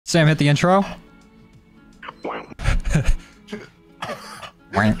Sam, hit the intro.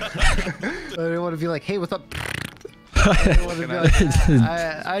 I don't want to be like, hey, what's up?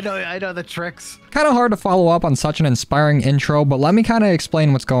 I know the tricks. Kind of hard to follow up on such an inspiring intro, but let me kind of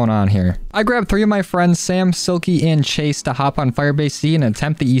explain what's going on here. I grabbed 3 of my friends, Sam, Silky, and Chase, to hop on Firebase Z and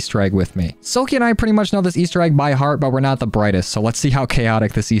attempt the Easter egg with me. Silky and I pretty much know this Easter egg by heart, but we're not the brightest, so let's see how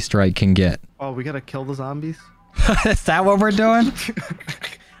chaotic this Easter egg can get. Oh, we gotta kill the zombies? Is that what we're doing?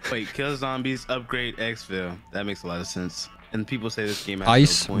 Wait, kill zombies, upgrade exfil. That makes a lot of sense. And people say this game has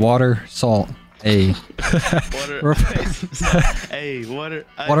Ice, no point. water, salt. Hey. Water, ice. Hey, water,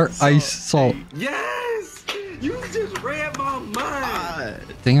 ice, Water, salt. ice, salt. Hey. Yes! You just read my mind!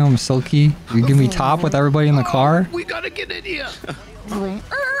 Damn, Silky. You give me top with everybody in the car? We gotta get in here. Do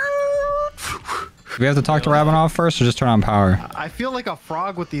we have to talk to Rabinoff first or just turn on power? I feel like a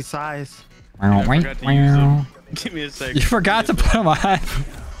frog with these size. I forgot to use them. Give me a second. You forgot to put them on.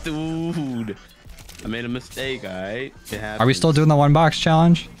 Dude. I made a mistake, alright? Are we still doing the 1 box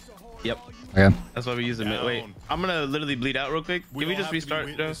challenge? Yep. Okay. That's why we use it. Wait, I'm gonna literally bleed out real quick. Can we just restart?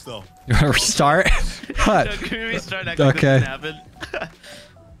 You want to restart? What? No, can we restart? That Okay. Happen.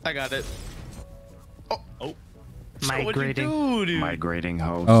 I got it. Oh. Migrating. Migrating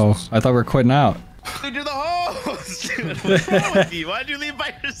host. Oh, I thought we were quitting out. Dude, you're the host. What's wrong with you? Why'd you leave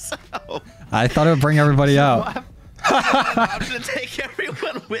by yourself? I thought it would bring everybody out. I'm gonna take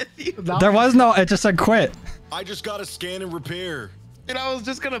everyone with you. There was no, it just said quit. I just gotta scan and repair. Dude, I was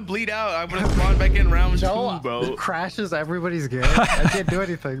just gonna bleed out. I'm gonna spawn back in round 2, bro. It crashes everybody's game. I can't do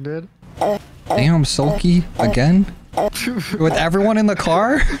anything, dude. Damn, Silky, again? With everyone in the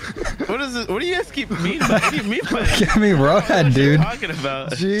car? What is it? What do you guys keep mean about? What do you mean by that? Give me road, What are you dude. talking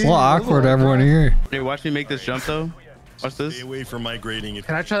about? It's a little awkward, everyone here. Hey, watch me make this jump though. Watch this. Stay away from migrating.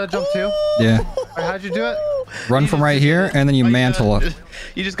 Can I try to jump too? Yeah. Wait, how'd you do it? Run from right here, and then you mantle up.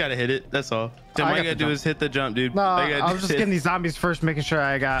 You just gotta hit it. That's all. Then all you gotta do is hit the jump, dude. No, I was just getting these zombies first, making sure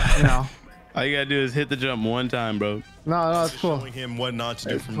I got, you know. All you gotta do is hit the jump 1 time, bro. No, it's cool. Showing him what not to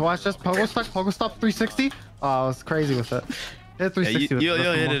do from Watch this. Pogo stop 360. Oh, I was crazy with it. Hit 360 with You'll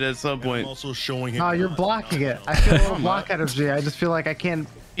this hit one. it at some I'm also also showing him. No, you're blocking it. I feel a little block energy. I just feel like I can't.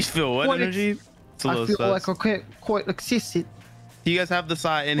 You feel what energy? It's a I little feel sus. like I can't quite access it. You guys have the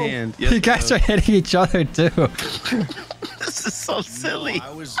side in hand. Yes, You guys no. are hitting each other, too. This is so silly. I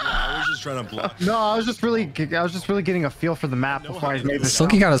was just trying to block. No, I was just really getting a feel for the map before I made this.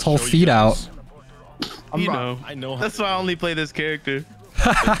 Silky got his whole feet out. You know. I know. That's why I only play this character.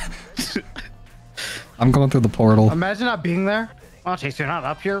 I'm going through the portal. Imagine not being there. Oh, Chase, you're not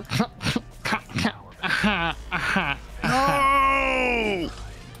up here. No!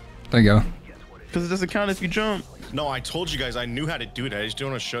 There you go. Because it doesn't count if you jump. No, I told you guys I knew how to do it. I just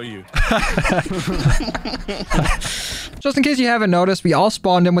don't want to show you. Just in case you haven't noticed, we all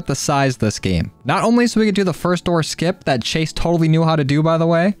spawned in with the size this game. Not only so we could do the first door skip that Chase totally knew how to do, by the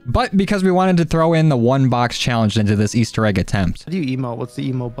way, but because we wanted to throw in the 1 box challenge into this Easter egg attempt. How do you emote? What's the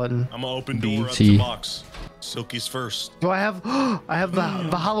emote button? I'm gonna open door up BT. the box. Silky's first. Do I have? I have the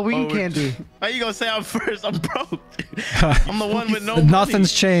Halloween candy. How you gonna say I'm first? I'm broke. I'm the one with no money.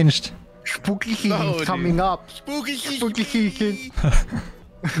 Nothing's changed. Spooky No, dude. coming up. Spooky.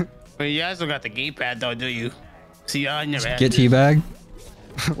 Well, you guys don't got the gamepad though, do you? See, I never had Get this. teabag.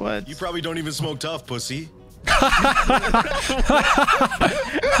 What? You probably don't even smoke tough, pussy.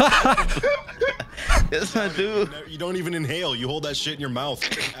 Yes, I do. You don't even inhale. You hold that shit in your mouth.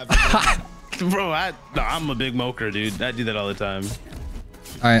 Bro, I'm a big moker, dude. I do that all the time.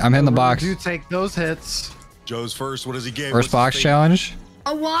 All right, I'm hitting the box. You take those hits. Joe's first. What does he get? First box challenge.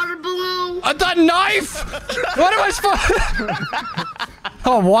 A water balloon! The knife! What am I supposed?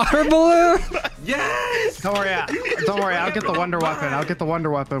 A water balloon? Yes! Don't worry. Don't worry. I'll get the wonder weapon. I'll get the wonder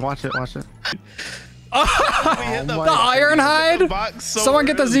weapon. Watch it. Watch it. We hit The iron hide? box so Someone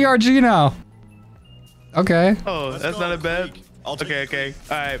get the early. ZRG now. Okay. Oh, that's not a bad. Okay.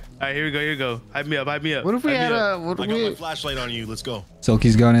 All right, here we go. Hype me up. What if we had a? What I if got my we? flashlight on you. Let's go.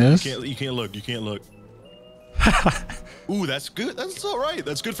 Silky's gun is. You can't look. You can't look. Ooh, that's good. That's all right.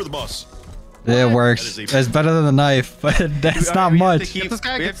 That's good for the boss. It works. That is a- It's better than the knife, but that's not much. Get this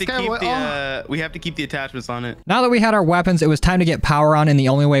guy, We get have to this guy, keep what- the. We have to keep the attachments on it. Now that we had our weapons, it was time to get power on in the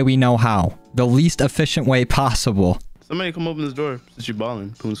only way we know how. The least efficient way possible. Somebody come open this door since you're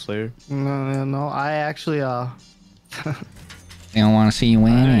balling, Poon Slayer. No. I actually They don't want to see you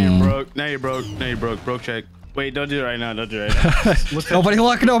winning. Now you're broke. Broke check. Wait, don't do it right now. Don't do it right now. Nobody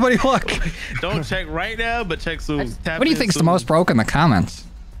look. Nobody look. Don't check right now, but check soon. Tap What do you in think's the soon. most broke in the comments?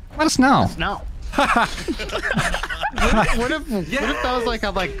 Let us know. No. What if that was like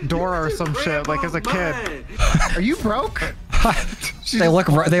a door or some shit, like as a kid? Are you broke? They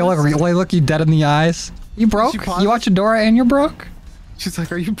look you dead in the eyes. You broke? You watch Adora and you're broke? She's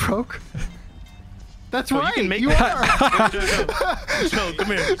like, are you broke? That's Oh, right. you can make You that. are. Joe, come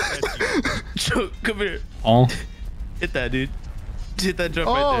here. Joe, come here. Oh. Hit that, dude. Hit that jump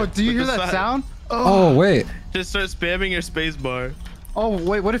right there. Oh, do you hear With the that side. sound? Oh, wait. Just start spamming your space bar. Oh,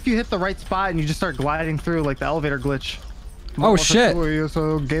 wait. What if you hit the right spot and you just start gliding through like the elevator glitch? Oh, shit.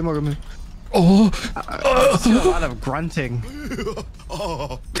 So game over. Oh. I see a lot of grunting.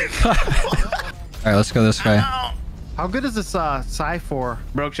 Oh. All right, let's go this way. How good is this Psy for?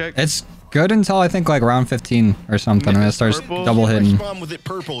 Broke check. It's good until I think like round 15 or something, and it starts Purple? double hitting. Spawn with it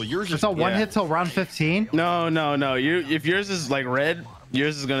purple. Yours is It's not one Yeah. hit till round 15. No. If yours is like red,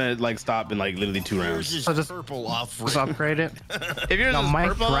 yours is gonna like stop in like literally 2 yours rounds. is So just- purple off. Just upgrade it. If yours No, is my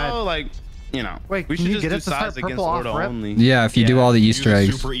purple, thread. though, like you know, Wait, we can should you just get do it to start size against purple off order rip? only. Yeah, if you do Yeah. all the Use Easter a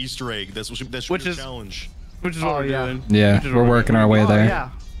eggs. Super Easter egg. That's what Which the is- challenge. Which is what Oh, we're yeah. doing. Yeah, Which is we're what working our way Oh, there. yeah.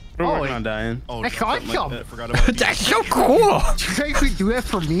 We're Oh, working on dying. Oh, I something like got that. Forgot about the That's so cool. You actually do that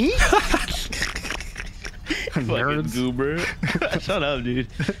for me? Fucking Nerds. goober. Shut up, dude.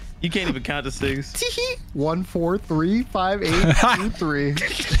 You can't even count to 6. 1, 4, 3, 5, 8, 2, 3.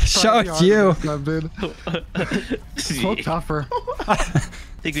 Show you. Dude. So tougher. I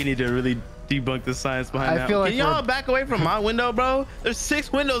think we need to really debunk the science behind I that. feel like Can y'all we're- back away from my window, bro? There's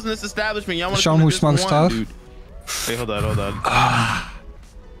 6 windows in this establishment. Y'all want to Show 'em who smokes tough. Dude. Wait, hold on.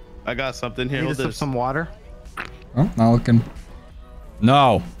 I got something here. Need Hold to sip this. some water. Oh, not looking.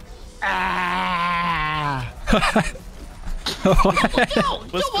 No. Ah.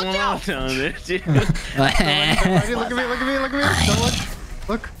 What's going on down there, dude? Ready? Look at me. Don't look.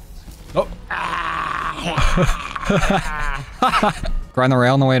 Look. Grind the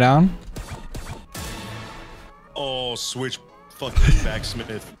rail on the way down. Oh, switch. Fucking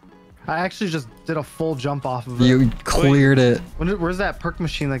backsmith. I actually just did a full jump off of it. You cleared it. Where's that perk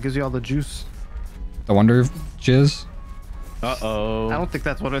machine that gives you all the juice? The Wonder Jizz. Uh-oh. I don't think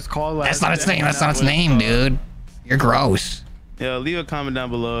that's what it's called. That's not its name. That's not its name, dude. You're gross. Yeah, leave a comment down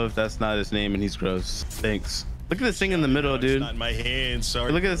below if that's not his name and he's gross. Thanks. Look at this thing in the middle, It's dude. not in my hand.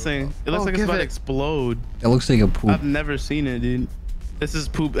 Sorry. Look at this thing. It looks Oh, like it's give about to it. explode. It looks like a poop. I've never seen it, dude. This is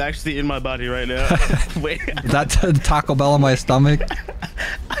poop actually in my body right now. Wait, That's a Taco Bell in my stomach.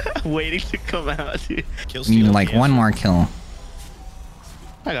 waiting to come out, dude. Kill You need steal, like yeah. one more kill.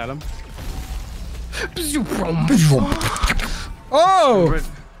 I got him. Oh!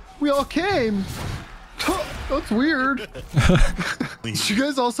 We all came. That's weird. Did you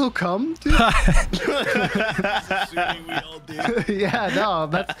guys also come, dude? Assuming we all did. Yeah, no,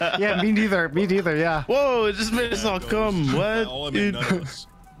 me neither, yeah. Whoa, it just made us all come. What? Oh, I mean, Dude, none of us.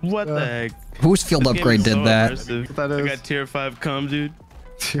 what the heck? Whose field This game upgrade is did so that? immersive. That I is. got tier 5 come, dude.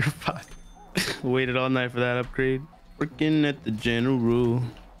 Tier 5. Waited all night for that upgrade. Working at the general.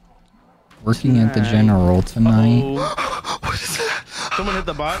 Working at the general tonight. Oh. Someone hit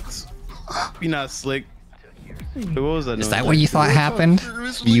the box. Be not slick. Wait, what was that? Is noise? that what you thought happened?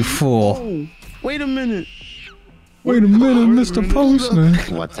 You fool. Oh, wait a minute. Wait a minute, Mr. Postman.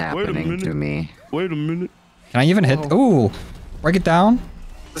 What's Wait a happening to minute. me? Wait a minute. Can I even hit? Ooh. Break it down.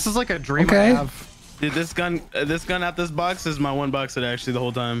 This is like a dream Okay. I have. Dude, this gun out this box is my one box that actually the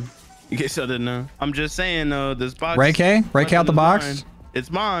whole time. In case I didn't know. I'm just saying though, this box. Ray K? Ray K out the box? Mine. It's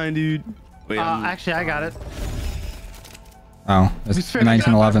mine, dude. Wait, Actually, I got it. Oh, it's We spent-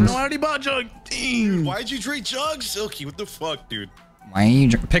 1911s. I already bought jug. Damn. Why'd you drink jugs, Silky? What the fuck, dude? Why you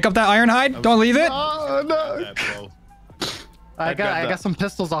pick up that iron hide? Don't leave it. Oh no! That, bro. I got that. got some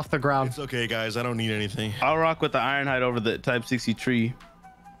pistols off the ground. It's okay, guys. I don't need anything. I'll rock with the iron hide over the Type 60 tree.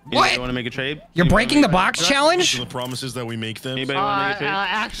 What? You want to make a trade? You're Anybody breaking the wanna make a box trade? challenge? The promises that we make them. Anybody want to make a trade?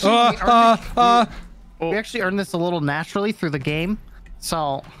 Actually, Oh. we actually earned this a little naturally through the game.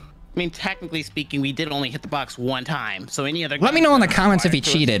 So, I mean, technically speaking, we did only hit the box one time. So any other. Let me know in the comments if he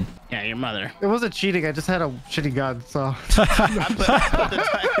cheated. Yeah, your mother. it wasn't cheating. I just had a shitty gun. So,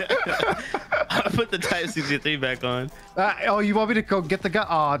 I put the Type 63 back on. oh, you want me to go get the gun?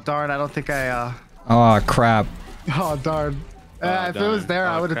 Oh, darn. I don't think I, Oh, crap. oh, darn. If it was there,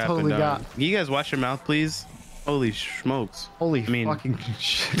 I would have totally got. Can you guys watch your mouth, please? Holy smokes. Holy I mean- fucking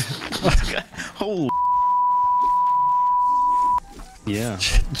shit. Holy. Yeah.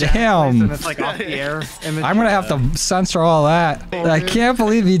 And Damn. it's like off the air. And I'm gonna have to censor all that. I can't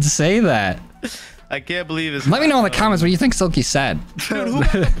believe he'd say that. I can't believe it's. Let me know in the comments what you think Silky said. Dude, who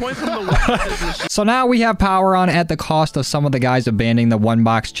got the point from the one? So now we have power on at the cost of some of the guys abandoning the one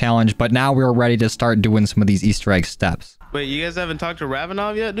box challenge, but now we're ready to start doing some of these Easter egg steps. Wait, you guys haven't talked to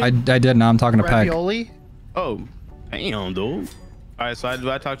Ravenov yet, dude? I did, now I'm talking to Peck. ravioli. Oh, damn, dude. All right, so do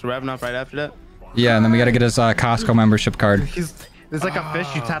I talk to Ravenov right after that? Yeah, and then we gotta get his Costco membership card. There's like a fish.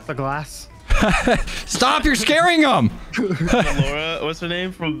 You tap the glass. Stop! You're scaring them. Laura, what's her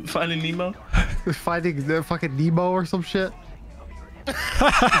name from Finding Nemo? Finding the fucking Nemo or some shit.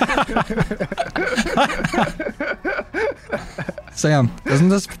 Sam, doesn't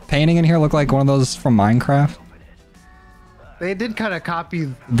this painting in here look like one of those from Minecraft? They did kind of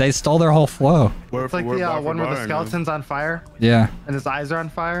copy. They stole their whole flow. It's like the one where the skeleton's on fire Yeah. and his eyes are on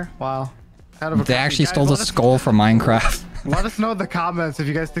fire. Wow. Kind of a They copy. actually Guys, stole the skull from Minecraft. Let us know in the comments if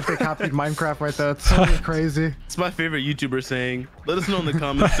you guys think they copied Minecraft right there. It's so crazy. It's my favorite YouTuber saying. Let us know in the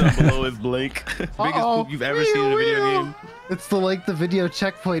comments down below if Blake. Biggest Uh-oh. poop you've ever seen in a video game. It's the the video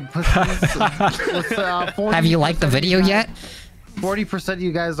checkpoint. Pussies. Have you liked the video yet? 40% of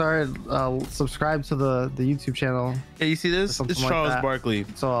you guys are subscribed to the YouTube channel. Hey, you see this? Something It's like Charles that. Barkley.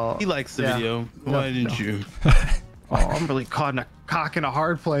 So He likes the yeah. video. Why didn't you? Oh, I'm really caught in a cock in a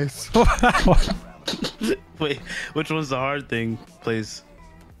hard place. Wait, which one's the hard thing, please?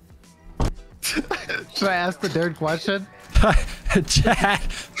 Should I ask the nerd question? Jack,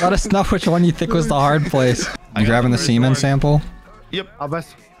 let us know which one you think was the hard place. You grabbing the semen sample? Yep. I'll buy.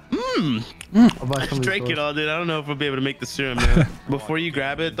 I drank it all, dude. I don't know if we'll be able to make the serum, man. Before you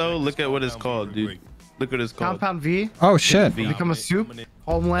grab it, though, look at what it's called, dude. Look what it's called. Compound V. Oh shit. Become a soup.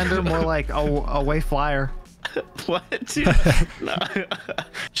 Homelander, more like a way flyer. What, dude? No.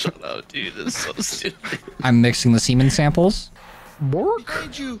 Shut up, dude. That's so stupid. I'm mixing the semen samples. Work.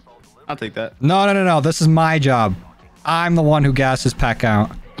 I'll take that. No. This is my job. I'm the one who gasses Peck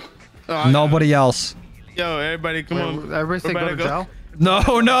out. Oh, Nobody else. Yo, everybody, come on. Everybody say We're go to about jail. No.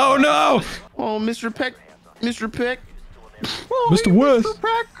 Oh, Mr. Peck. Mr. Peck. Mr. West.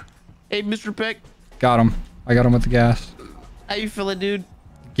 Hey, Mr. Peck. Got him. I got him with the gas. How you feeling, dude?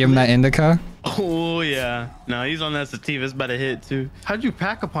 Give him that indica. Oh, yeah. No, he's on that sativa. It's about to hit, too. How'd you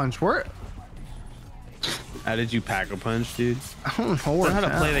pack a punch? Where? How did you pack a punch, dude? I don't know where. Learn how to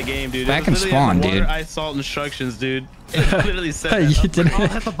it's play at. the game, dude. Back It was in literally spawn, water, dude. Ice, salt instructions, dude. It literally said that. You did I'll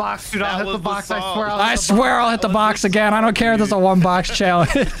it. hit the box, dude. I'll That hit the was the box. I salt. swear. I swear I'll hit the box again. I don't care if there's a one box challenge.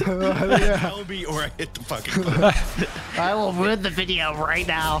 Tell me or I hit the fucking. I will ruin the video right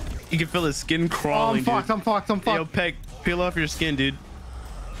now. You can feel his skin Oh, crawling, I'm fucked. dude. I'm fucked. I'm Yo, fucked. Peck, peel off your skin, dude.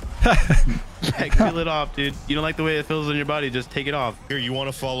 Peck, peel it off, dude. You don't like the way it feels on your body, just take it off. Here, you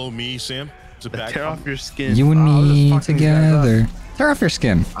want to follow me, Sam? To back Tear off your skin. You and I'll just me fucking these guys together. Tear off your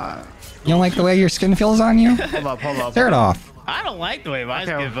skin. You don't like the way your skin feels on you? Hold up. Tear it off. I don't like the way my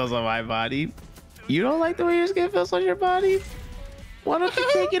Okay. skin feels on my body. You don't like the way your skin feels on your body? Why don't you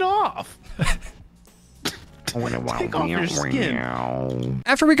take it off? Take off your skin.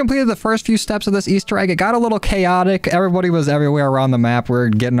 After we completed the first few steps of this Easter egg, it got a little chaotic. Everybody was everywhere around the map. We're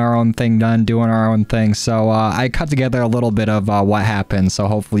getting our own thing done, doing our own thing. So I cut together a little bit of what happened. So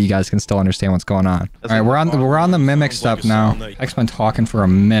hopefully you guys can still understand what's going on. All right, we're on the mimic stuff now. X been talking for a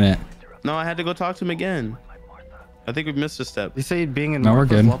minute. No, I had to go talk to him again. I think we missed a step. You say being in No, we're North's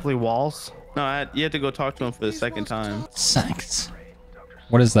good. lovely walls. No, you had to go talk to him for the second time. Sucks.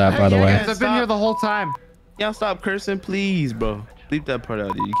 What is that, by the way? Guys, I've been here the whole time. Y'all stop cursing, please, bro. Leave that part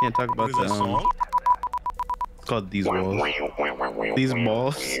out, dude. You can't talk about What is that the song? It's called These Balls. These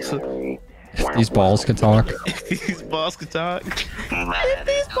balls. These balls could talk. These balls can talk. If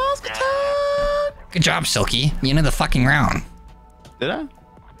these balls can talk. Good job, Silky. You know the fucking round. Did I?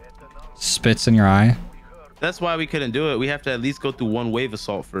 Spits in your eye. That's why we couldn't do it. We have to at least go through one wave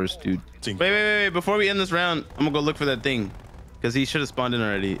assault first, dude. Wait. Before we end this round, I'm gonna go look for that thing. Because he should have spawned in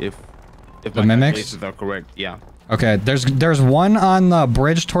already if The my mimics? calculations are correct. Yeah. Okay, there's one on the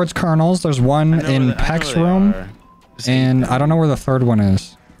bridge towards Colonel's. There's one in Peck's room. And I don't know where the third one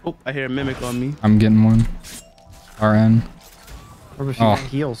is. Oh, I hear a mimic on me. I'm getting one. RN. Or if you Oh. got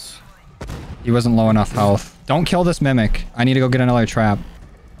heals. He wasn't low enough health. Don't kill this mimic. I need to go get another trap.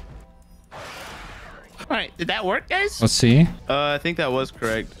 All right, did that work, guys? Let's see. I think that was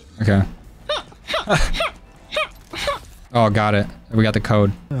correct. Okay. Oh, got it. We got the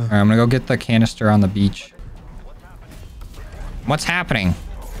code. All right, I'm gonna go get the canister on the beach. What's happening?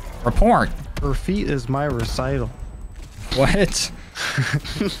 Report. Her feet is my recital. What?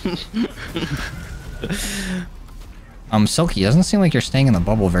 Silky, doesn't seem like you're staying in the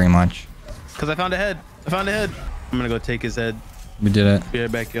bubble very much. Because I found a head. I'm gonna go take his head. We did it. Be right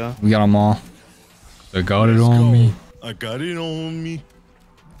back, y'all. We got them all. They got it on me. I got it on me.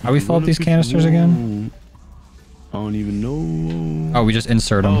 How we fill up these canisters again? I don't even know. Oh, we just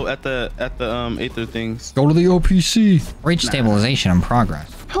insert them. Oh, at the Aether things. Go to the OPC. Breach stabilization in progress.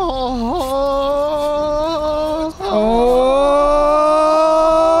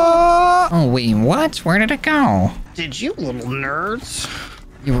 Oh, wait, what? Where did it go? Did you little nerds?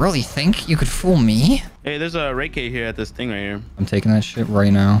 You really think you could fool me? Hey, there's a Ray K here at this thing right here. I'm taking that shit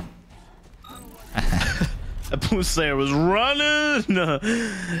right now. That Blue Slayer was running. Oh,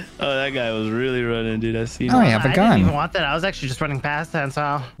 that guy was really running, dude. I seen Oh, him. I have a I didn't even gun. want that. I was actually just running past that,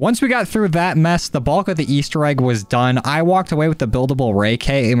 so... Once we got through that mess, the bulk of the Easter egg was done. I walked away with the buildable Ray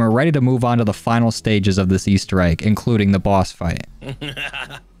K, and we're ready to move on to the final stages of this Easter egg, including the boss fight.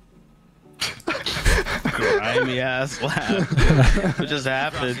 Grimy ass laugh. What just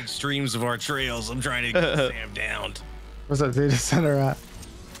happened? Extremes of our trails. I'm trying to get Sam down. Where's that data center at?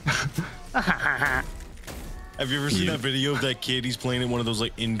 Have you ever seen that video of that kid? He's playing in one of those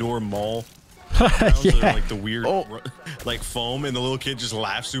like indoor mall. Yeah. Like the weird like foam, and the little kid just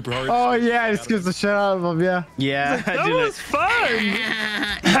laughs super hard. Oh yeah, it scares the shit out of him. Yeah. Yeah, That dude, was fun.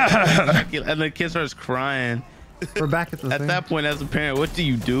 and the kid starts crying. We're back at the At thing. that point, as a parent, what do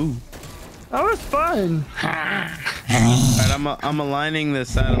you do? That was fun. All right, I'm aligning the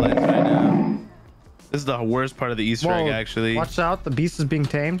satellites right now. This is the worst part of the Easter egg, actually. Watch out, the beast is being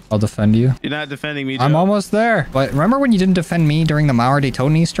tamed. I'll defend you. You're not defending me, Joe. I'm almost there. But remember when you didn't defend me during the Mauer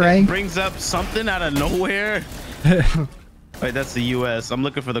Daytona Easter egg? Brings up something out of nowhere. Wait, that's the US. I'm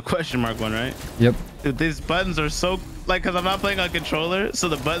looking for the question mark one, right? Yep. Dude, these buttons are so like, cause I'm not playing on controller, so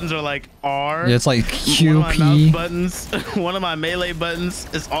the buttons are like R. Yeah, it's like One of my mouse QP. buttons, one of my melee buttons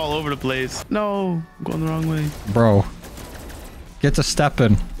is all over the place. No, I'm going the wrong way. Bro. Get to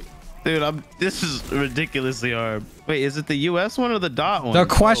stepping. Dude, this is ridiculously hard. Wait, is it the US one or the dot one? The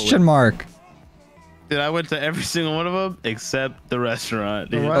question mark. Dude, I went to every single one of them except the restaurant.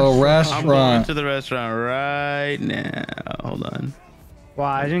 Dude. The I'm going restaurant. to the restaurant right now. Hold on. Wow,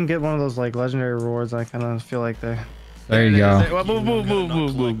 I didn't get one of those like legendary rewards. I kind of feel like they. There you go. Well, move.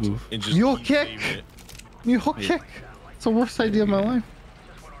 Mule kick. Mule kick. It's the worst idea of my life.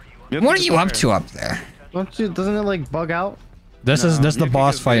 What are you up to up there? Don't you? Doesn't it like bug out? This is the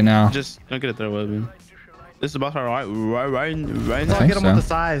boss fight now. Just don't get a throw weapon. This is the boss fight right I'll now. get him with the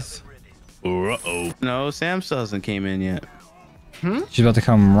size. Uh-oh. No, Sam still hasn't came in yet. She's about to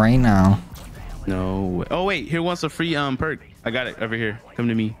come right now. No way. Oh wait, here wants a free perk. I got it over here. Come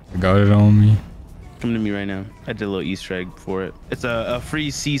to me. I got it on me. Come to me right now. I did a little Easter egg for it. It's a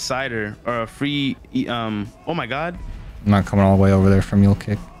free sea cider or a free oh my god. I'm not coming all the way over there for mule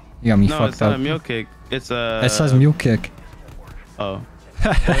kick. You got me No, fucked it's not up. a meal kick. It's a. It says mule kick. Oh.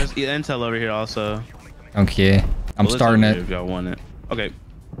 There's intel over here also. Okay. I'm Well, it's starting over here it. if y'all want it. Okay.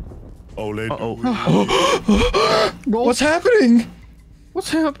 Oh, lady. What's happening? What's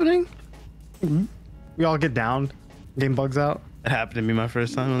happening? We all get down. Game bugs out. It happened to me my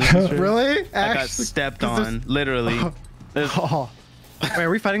first time on this Easter egg. Really? I got Actually? stepped 'Cause on, literally. Oh. Wait, are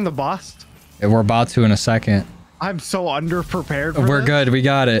we fighting the boss? We're about to in a second. I'm so underprepared for We're this. good. We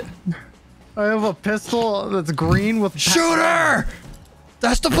got it. I have a pistol that's green with Shoot her!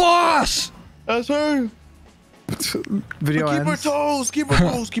 That's the boss! That's her. video Keep her ends. toes. Keep her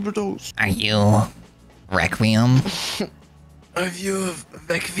toes. Keep her toes. Are you Requiem? A view of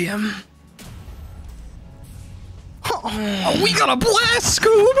Requiem. Oh, we got a blast,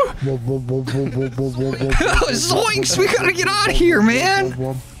 Scoob! Zoinks! We gotta get out of here, man!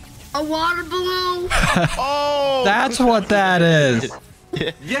 A water balloon? Oh! That's what that is.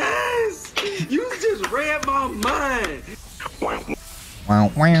 Yes! You just read my mind.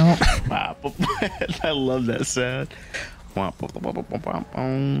 Wow, wow. I love that sound.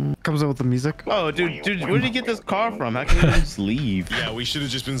 Comes in with the music. Oh, dude, where did you get this car from? How can you just leave? Yeah, we should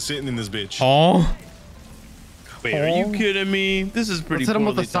have just been sitting in this bitch. Oh? Wait, are you kidding me? This is pretty Let's hit him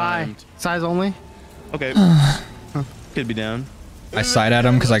with poorly the sigh. timed. Size only. Okay. Could be down. I sighed at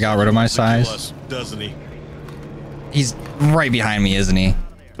him because I got rid of my size. Plus, doesn't he? He's right behind me, isn't he?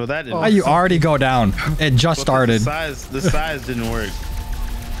 Well, that didn't. Oh, you already go down. It just started. The size didn't work.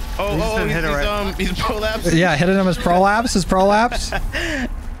 Oh, hit it right. he's prolapsed. Yeah, hitting him his prolapse. His prolapse.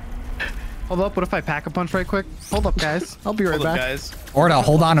 Hold up. What if I pack a punch right quick? Hold up, guys. I'll be right Hold up, back. guys. Orda,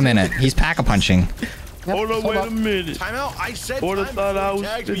 hold on a minute. He's pack-a-punching. Yep, Hold on, wait a minute. Time out. I said Order time thought I before was- you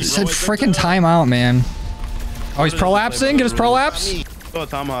tagged me, He He bro. said I freaking time. timeout, man. Oh, he's prolapsing? Get his prolapse? Throw a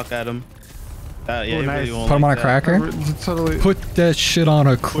tomahawk at him. Yeah, he nice. really won't Put him on like a that. cracker? Totally Put that shit on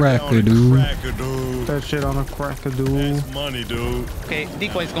a cracker, dude. Cracker, dude. that shit on a crackadoo. That's money, dude. Okay,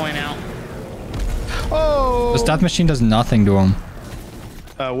 decoy's going out. Oh! This death machine does nothing to him.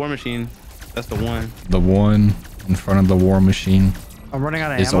 War Machine. That's the one. The one in front of the war machine I'm running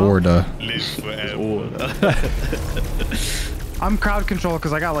out of is ammo. Orda. Live forever. I'm crowd control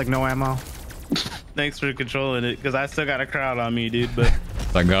because I got like no ammo. Thanks for controlling it, because I still got a crowd on me, dude. But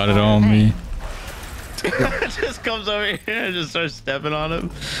I got it on me. just comes over here and just starts stepping on him.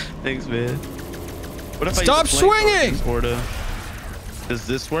 Thanks, man. What if Stop I use a flamethrower swinging! against Orda? Does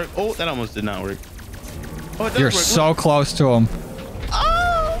this work? Oh, that almost did not work. Oh, it does You're work. so close to him.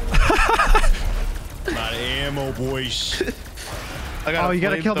 Not ammo, boys. I got Oh, a you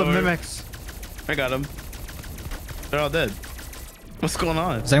gotta kill the flamethrower. mimics. I got him. They're all dead. What's going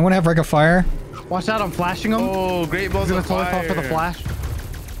on? Does anyone have Ring of Fire? Watch out, I'm flashing them. Oh, great He's balls gonna of totally fall fire. for the flash.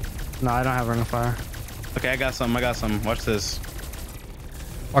 No, I don't have Ring of Fire. Okay, I got some. Watch this.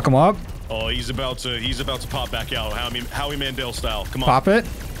 Fuck him up. Oh, he's about to pop back out. Howie Mandel style. Come on. Pop it.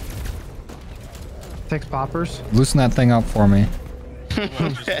 6 poppers. Loosen that thing up for me.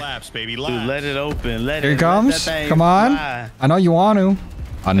 Just laps, baby. Laps. Dude, let it open. Let Here it. he comes. Come on. I know you want to.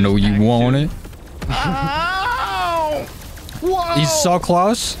 I know you want it. Ow! Whoa! He's so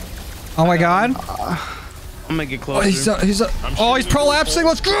close. Oh my god. I'm gonna get Oh, closer. he's I'm oh, he's shooting prolapsing.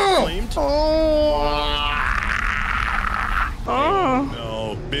 Let's go. Flamed. Oh.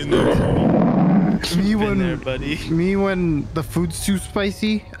 No, been there. Me Been when there, buddy. me when the food's too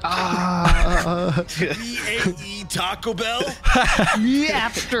spicy. BAE Taco Bell. Yeah,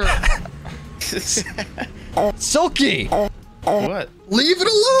 after. Silky, What? leave it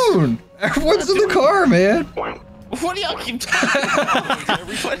alone. Everyone's in the car, man. What do y'all keep talking about?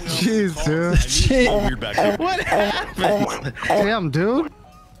 Everybody. Jeez, dude. Shit. Weird back here. What happened? Damn, dude.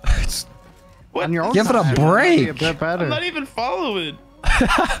 What? On your own Give it a side, break. it'd be a bit better. I'm not even following.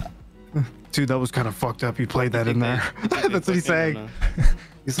 Dude, that was kind of fucked up. You played that in there. That's what he's saying.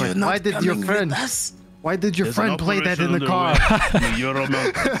 He's like, You're why not did your coming friend? with us. Why did your There's friend an play that in the operation car? underway. You're a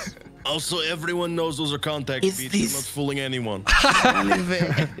mountain. Also, everyone knows those are contact Is speech. this- You're not fooling anyone.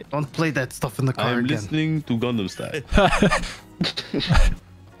 Don't play that stuff in the car I'm again. listening to Gundam Style.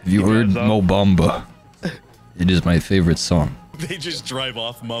 Have you heard Mo Bamba? It is my favorite song. They just drive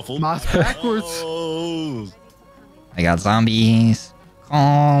off muffled. Mouse backwards. Oh. I got zombies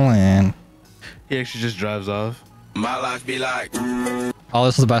calling. He actually just drives off. My life be like. Oh,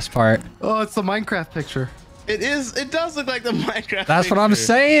 this is the best part. Oh, it's the Minecraft picture. It is. It does look like the Minecraft. That's what I'm picture.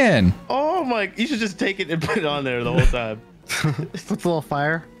 saying. Oh my! You should just take it and put it on there the whole time. Puts a little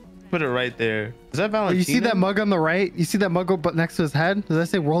fire. Put it right there. Is that Oh, Valentina? you see that mug on the right? You see that mug but next to his head? Does that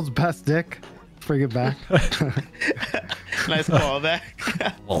say world's best dick? Bring it back. Nice callback.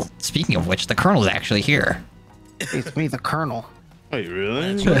 Well, speaking of which, the Colonel's actually here. It's me, the Colonel. Wait,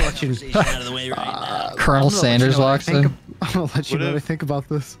 really? Let you, Out of the way right now. Colonel Sanders walks in. I'm gonna let you What know what I if- think about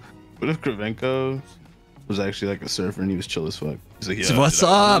this. What if Kravenko was actually like a surfer and he was chill as fuck? He's like, yeah, What's dude,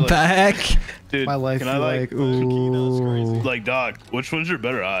 I'm up, like, Beck? dude, My life can be I like, ooh, like, dog, which one's your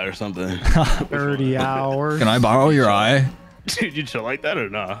better eye or something? 30 hours. Can I borrow your eye? Dude, you chill like that or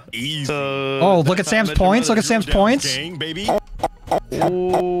nah? Easy. Oh, look at Sam's points. Look at Sam's points. Gang, baby.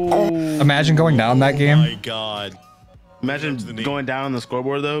 Imagine going down that Oh game. my god. Imagine To the knee. going down on the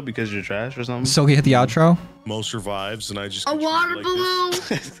scoreboard though because you're trash or something. Silky hit the outro. Mo survives, and I just A get treated water like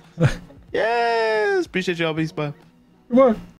this. balloon. Yes, appreciate y'all. Peace, bye. Come on.